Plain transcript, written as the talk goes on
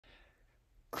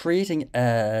Creating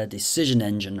a decision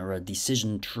engine or a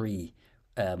decision tree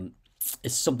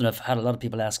is something I've had a lot of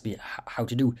people ask me how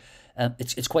to do.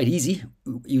 It's quite easy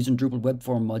using Drupal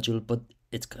Webform module, but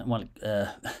it's kind of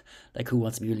like Who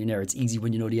Wants to Be a Millionaire? It's easy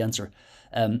when you know the answer.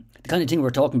 The kind of thing we're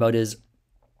talking about is,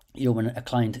 when a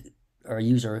client or a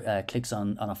user clicks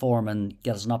on a form and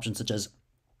gets an option such as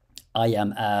I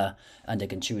am a, and they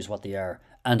can choose what they are,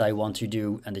 and I want to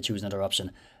do, and they choose another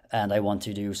option, and I want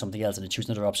to do something else, and they choose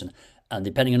another option. And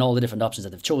depending on all the different options that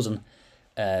they've chosen,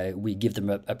 we give them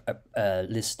a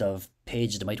list of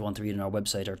pages they might want to read on our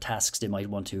website or tasks they might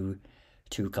want to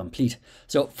complete.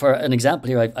 So for an example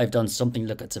here, I've done something,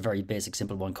 look, it's a very basic,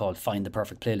 simple one called Find the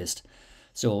Perfect Playlist.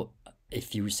 So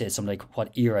if you say something like,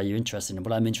 what era are you interested in?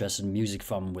 Well, I'm interested in music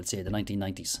from, we'll say, the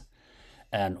 1990s.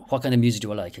 And what kind of music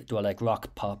do I like? Do I like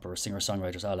rock, pop, or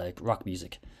singer-songwriters? I like rock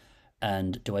music.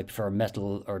 And do I prefer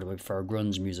metal or do I prefer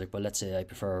grunge music? Well, let's say I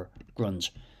prefer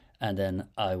grunge. And then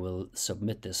I will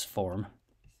submit this form.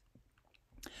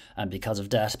 And because of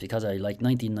that, because I like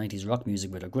 1990s rock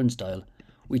music with a grunge style,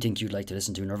 we think you'd like to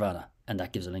listen to Nirvana. And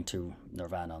that gives a link to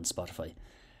Nirvana on Spotify.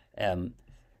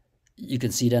 You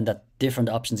can see then that different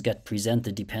options get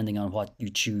presented depending on what you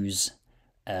choose,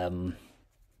 on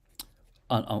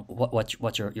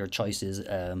what your choice is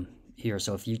here.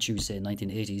 So if you choose, say,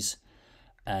 1980s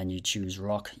and you choose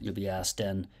rock, you'll be asked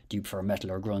then, do you prefer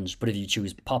metal or grunge? But if you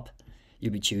choose pop,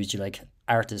 you'll be choose, do you like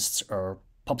artists or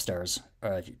pop stars?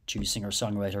 Or if you choose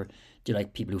singer-songwriter, do you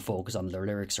like people who focus on their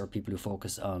lyrics or people who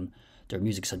focus on their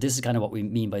music? So this is kind of what we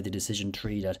mean by the decision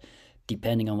tree, that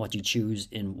depending on what you choose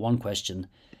in one question,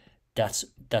 that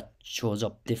shows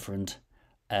up different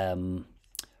other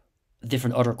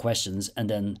questions, and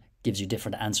then gives you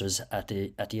different answers at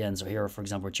the end. So here, for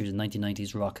example, we're choosing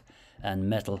 1990s rock and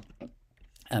metal,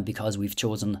 and because we've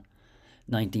chosen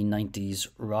 1990s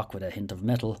rock with a hint of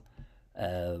metal,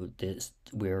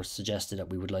 we're suggested that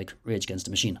we would like Rage Against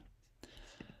the Machine.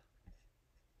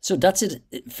 So that's it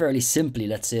fairly simply,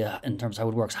 let's say, in terms of how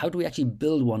it works. How do we actually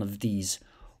build one of these?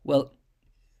 Well,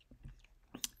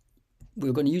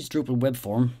 we're going to use Drupal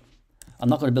Webform. I'm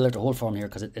not going to build out the whole form here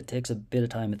because it takes a bit of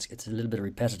time. It's a little bit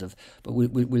repetitive, but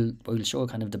we'll show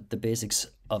kind of the basics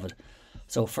of it.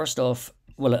 So first off,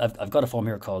 well, I've got a form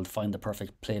here called Find the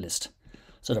Perfect Playlist.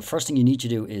 So the first thing you need to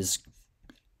do is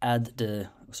add the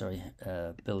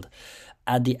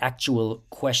actual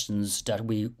questions that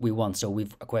we want. So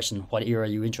we've a question: what era are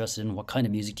you interested in? What kind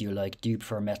of music do you like? Do you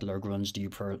prefer metal or grunge? Do you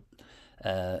prefer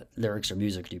lyrics or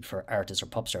music? Do you prefer artists or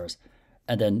pop stars?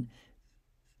 And then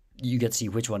you get to see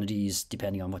which one of these,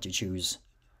 depending on what you choose,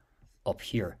 up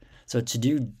here. So to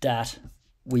do that,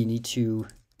 we need to,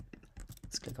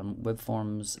 let's click on Web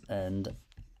Forms and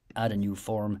add a new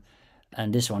form.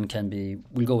 And this one can be,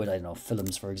 we'll go with, I don't know,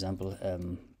 films, for example.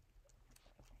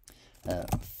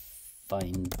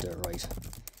 Find the right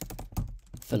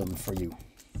film for you.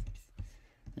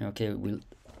 Okay, we'll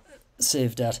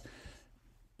save that.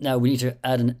 Now we need to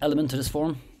add an element to this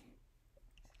form.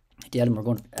 The element we're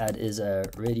going to add is a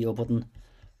radio button.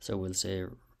 So we'll say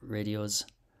radios,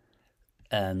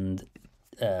 and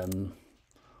we'll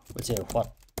say,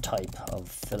 what type of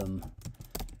film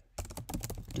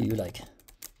do you like?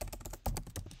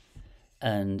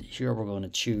 And here we're going to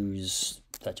choose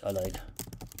that I like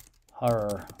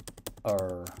horror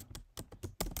or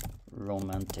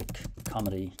romantic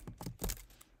comedy,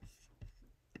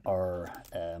 or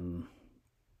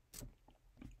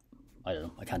I don't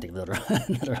know, I can't think of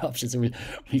another option, so we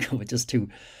go with just two.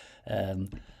 So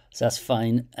that's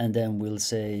fine. And then we'll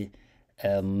say,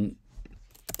 so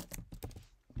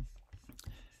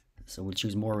we'll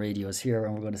choose more radios here,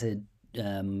 and we're going to say,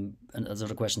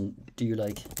 another question, do you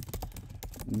like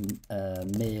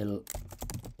male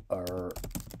or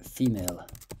female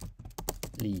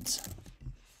leads?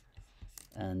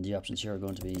 And the options here are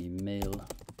going to be male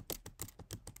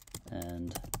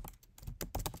and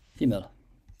female.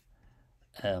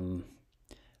 And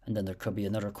then there could be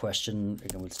another question,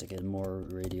 again, we'll stick in more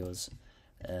radios,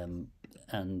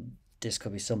 and this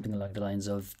could be something along the lines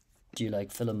of, do you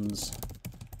like films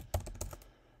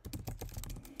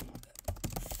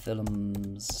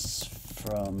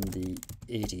from the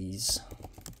 80s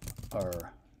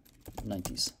or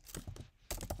 90s?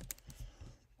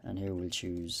 And here we'll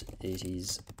choose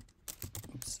 80s.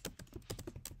 Oops.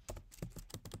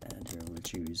 And here we'll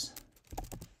choose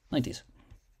 90s.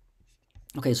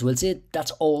 Okay, so we'll say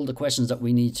that's all the questions that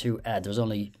we need to add. There's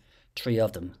only 3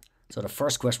 of them. So the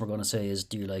first question we're going to say is,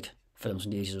 do you like films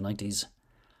from the 80s or 90s?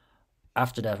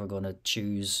 After that, we're going to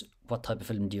choose what type of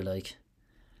film do you like,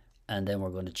 and then we're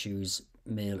going to choose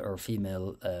male or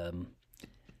female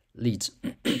leads.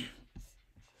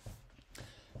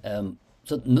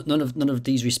 So none of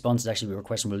these responses actually were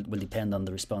question will depend on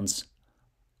the response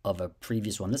of a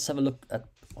previous one. Let's have a look at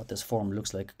what this form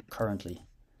looks like currently.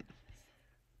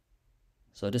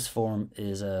 So this form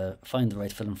is find the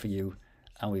right film for you,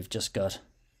 and we've just got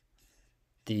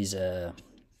these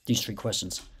 3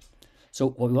 questions. So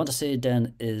what we want to say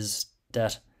then is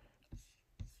that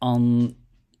on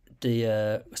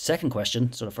the second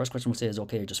question, so the first question we'll say is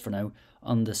okay just for now.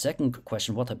 On the second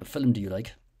question, what type of film do you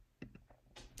like?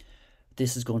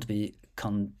 This is going to be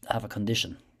have a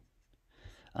condition,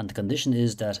 and the condition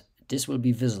is that this will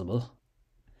be visible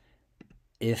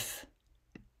if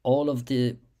all of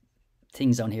the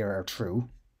things down here are true.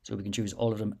 So we can choose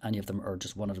all of them, any of them, or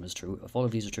just one of them is true. If all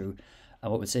of these are true,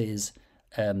 and what we'll say is,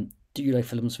 do you like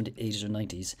films from the 80s or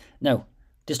 90s? Now,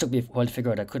 this took me a while to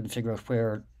figure out. I couldn't figure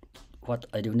out what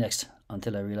I do next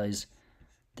until I realized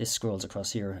this scrolls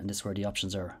across here, and this is where the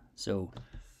options are. So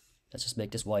let's just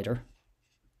make this wider.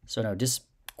 So now this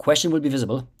question will be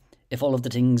visible if all of the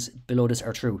things below this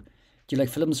are true. Do you like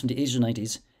films from the 80s or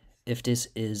 90s? If this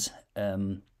is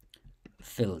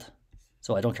filled.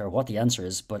 So I don't care what the answer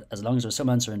is, but as long as there's some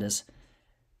answer in this,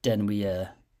 then we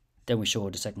show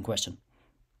the second question.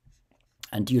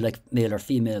 And do you like male or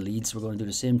female leads? We're going to do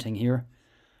the same thing here.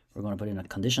 We're going to put in a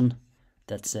condition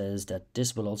that says that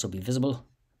this will also be visible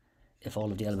if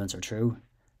all of the elements are true.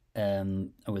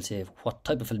 And we'll say what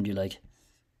type of film do you like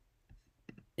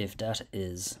if that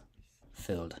is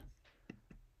filled.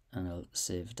 And I'll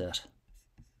save that.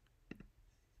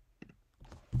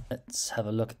 Let's have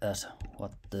a look at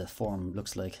what the form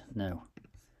looks like now.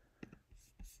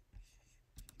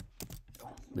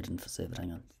 Oh, we didn't save it,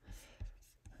 hang on.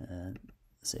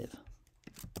 Save.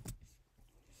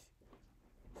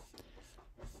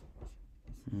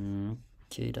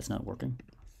 Okay, that's not working.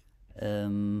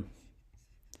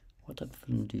 What type of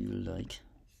film do you like?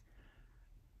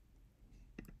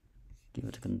 Give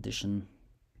it a condition.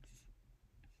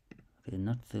 Okay,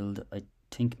 not filled. I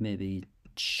think maybe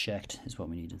checked is what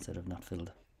we need instead of not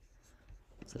filled.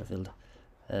 Instead of filled.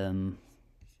 And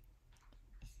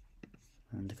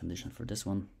the condition for this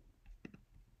one.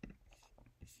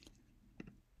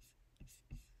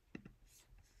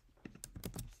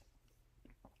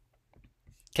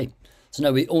 Okay, so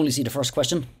now we only see the first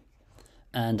question,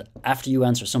 and after you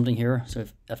answer something here, so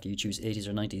after you choose 80s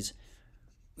or 90s,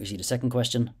 we see the second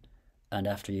question, and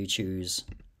after you choose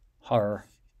horror,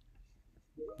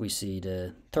 we see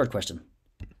the third question.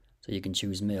 So you can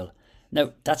choose male.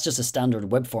 Now that's just a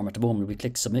standard web form at the moment. We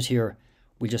click submit here,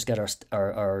 we just get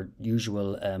our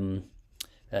usual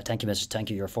thank you message, thank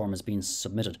you, your form has been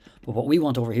submitted. But what we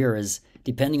want over here is,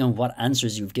 depending on what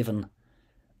answers you've given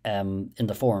in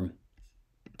the form,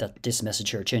 that this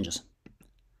message here changes.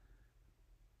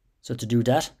 So to do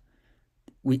that,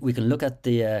 we can look at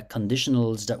the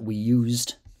conditionals that we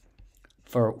used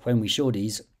for when we show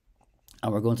these,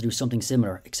 and we're going to do something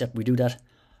similar, except we do that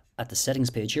at the settings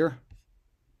page here,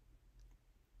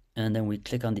 and then we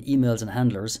click on the emails and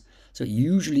handlers. So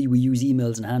usually we use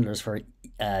emails and handlers for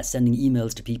sending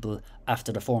emails to people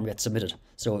after the form gets submitted.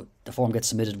 So the form gets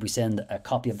submitted, we send a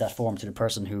copy of that form to the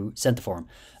person who sent the form,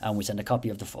 and we send a copy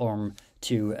of the form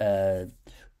to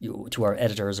our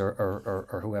editors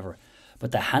or whoever.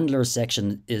 But the handlers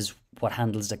section is what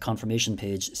handles the confirmation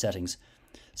page settings.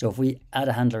 So if we add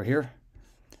a handler here,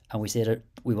 and we say that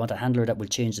we want a handler that will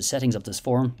change the settings of this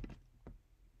form,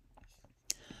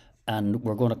 and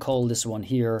we're going to call this one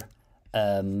here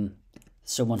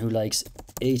someone who likes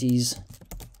 80s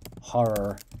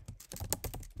horror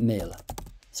male.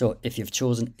 So if you've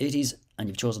chosen 80s and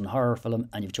you've chosen horror film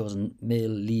and you've chosen male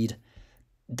lead,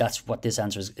 that's what this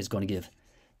answer is going to give.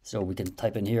 So we can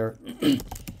type in here,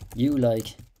 you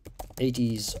like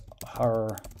 80s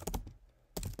horror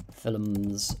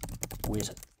films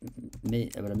with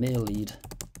a male lead,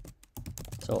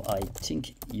 so I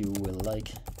think you will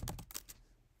like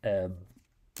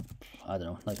I don't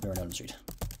know, Nightmare on Elm Street.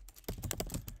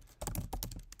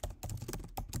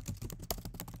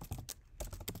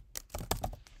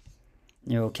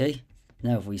 Okay,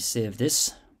 now if we save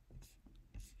this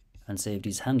and save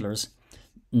these handlers,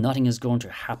 nothing is going to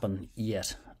happen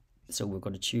yet. So we're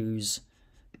going to choose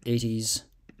 80s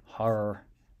horror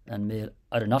and male.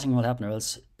 Either nothing will happen or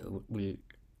else we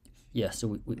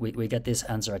get this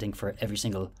answer, I think, for every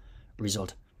single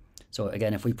result. So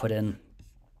again, if we put in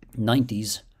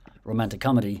 90s romantic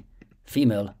comedy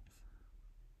female,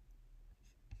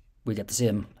 we get the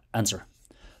same answer.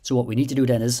 So what we need to do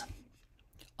then is,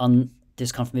 on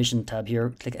this confirmation tab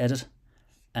here, click edit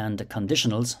and the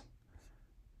conditionals,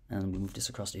 and we move this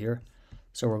across to here.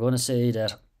 So we're going to say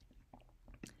that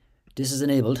this is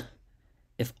enabled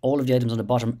if all of the items on the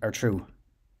bottom are true.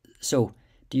 So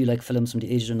do you like films from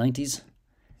the 80s or 90s?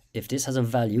 If this has a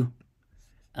value,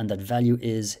 and that value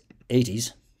is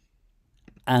 80s,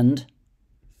 and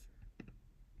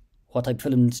what type of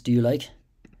films do you like?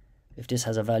 If this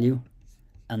has a value,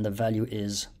 and the value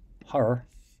is horror,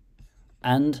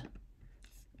 and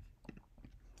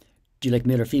do you like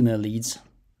male or female leads?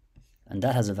 And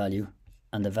that has a value,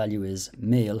 and the value is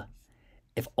male.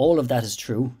 If all of that is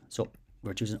true, so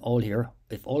we're choosing all here,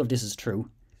 if all of this is true,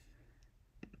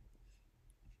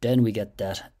 then we get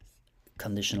that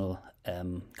conditional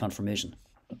confirmation.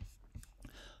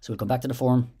 So we'll come back to the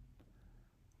form,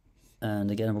 and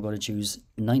again we're going to choose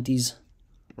 90s,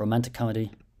 romantic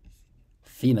comedy,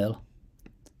 female.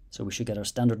 So we should get our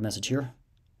standard message here.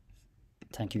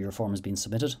 Thank you, your form has been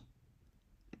submitted.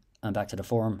 And back to the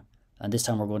form, and this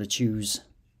time we're going to choose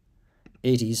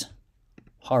 80s,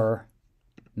 horror,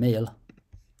 male,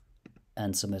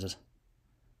 and submit it.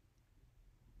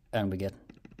 And we get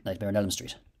Nightmare on Elm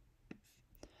Street.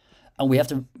 And we have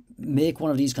to make one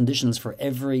of these conditionals for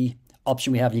every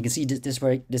option we have. You can see this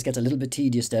where this gets a little bit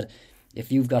tedious, that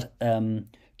if you've got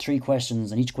 3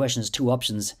 questions and each question has 2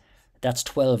 options, that's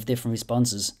 12 different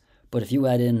responses. But if you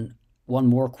add in one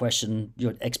more question,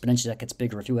 exponentially that gets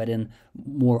bigger. If you add in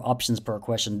more options per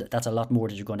question, that's a lot more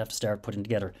that you're going to have to start putting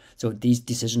together. So these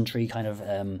decision tree kind of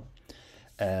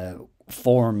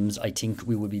forms, I think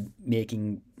we would be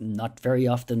making not very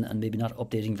often, and maybe not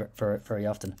updating very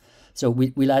often. So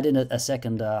we'll add in a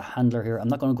second handler here. I'm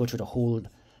not going to go through the whole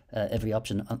every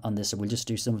option on this, so we'll just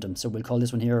do some of them. So we'll call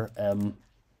this one here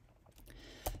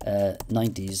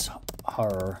 90s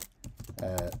horror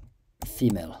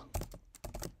female.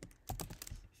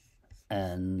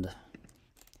 And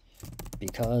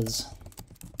because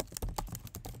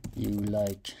you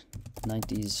like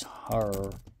 90s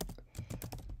horror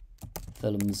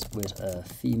films with a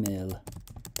female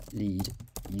lead,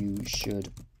 you should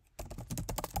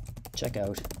check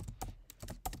out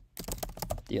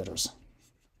the others.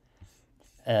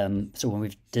 So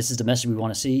when this is the message we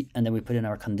want to see, and then we put in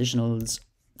our conditions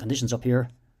up here.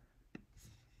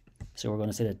 So we're going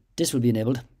to say that this will be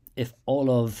enabled if all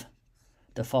of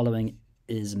the following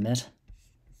is met.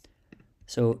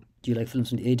 So do you like films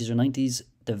from the 80s or 90s?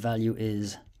 The value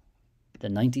is the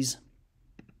 90s.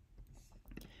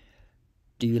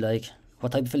 Do you like,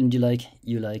 what type of film do you like?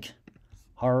 You like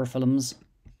horror films.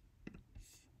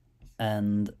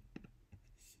 And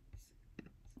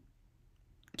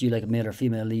do you like a male or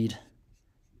female lead?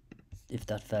 If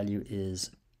that value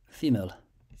is female.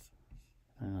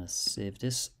 I'm going to save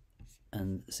this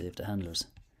and save the handlers.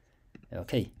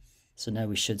 Okay, so now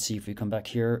we should see if we come back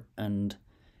here, and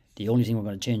the only thing we're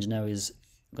going to change now is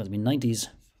going to be 90s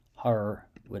horror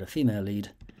with a female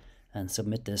lead, and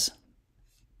submit this.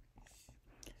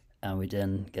 And we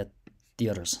then get the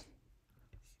others.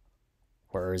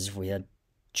 Whereas if we had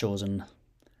chosen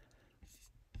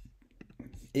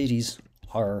 80s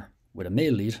horror with a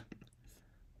male lead,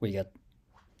 we get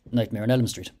Nightmare on Elm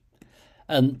Street.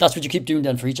 And that's what you keep doing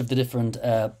then for each of the different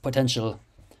potential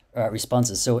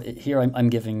responses. So here I'm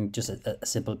giving just a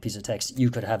simple piece of text. You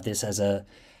could have this as a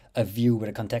view with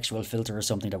a contextual filter or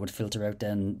something that would filter out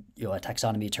then, you know, a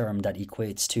taxonomy term that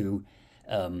equates to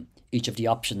each of the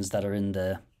options that are in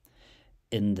the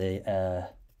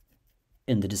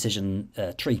decision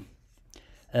tree.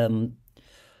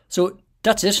 So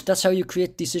that's it. That's how you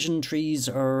create decision trees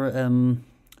or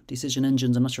decision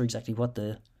engines. I'm not sure exactly what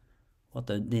the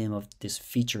name of this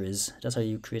feature is. That's how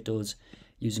you create those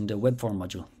using the Webform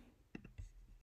module.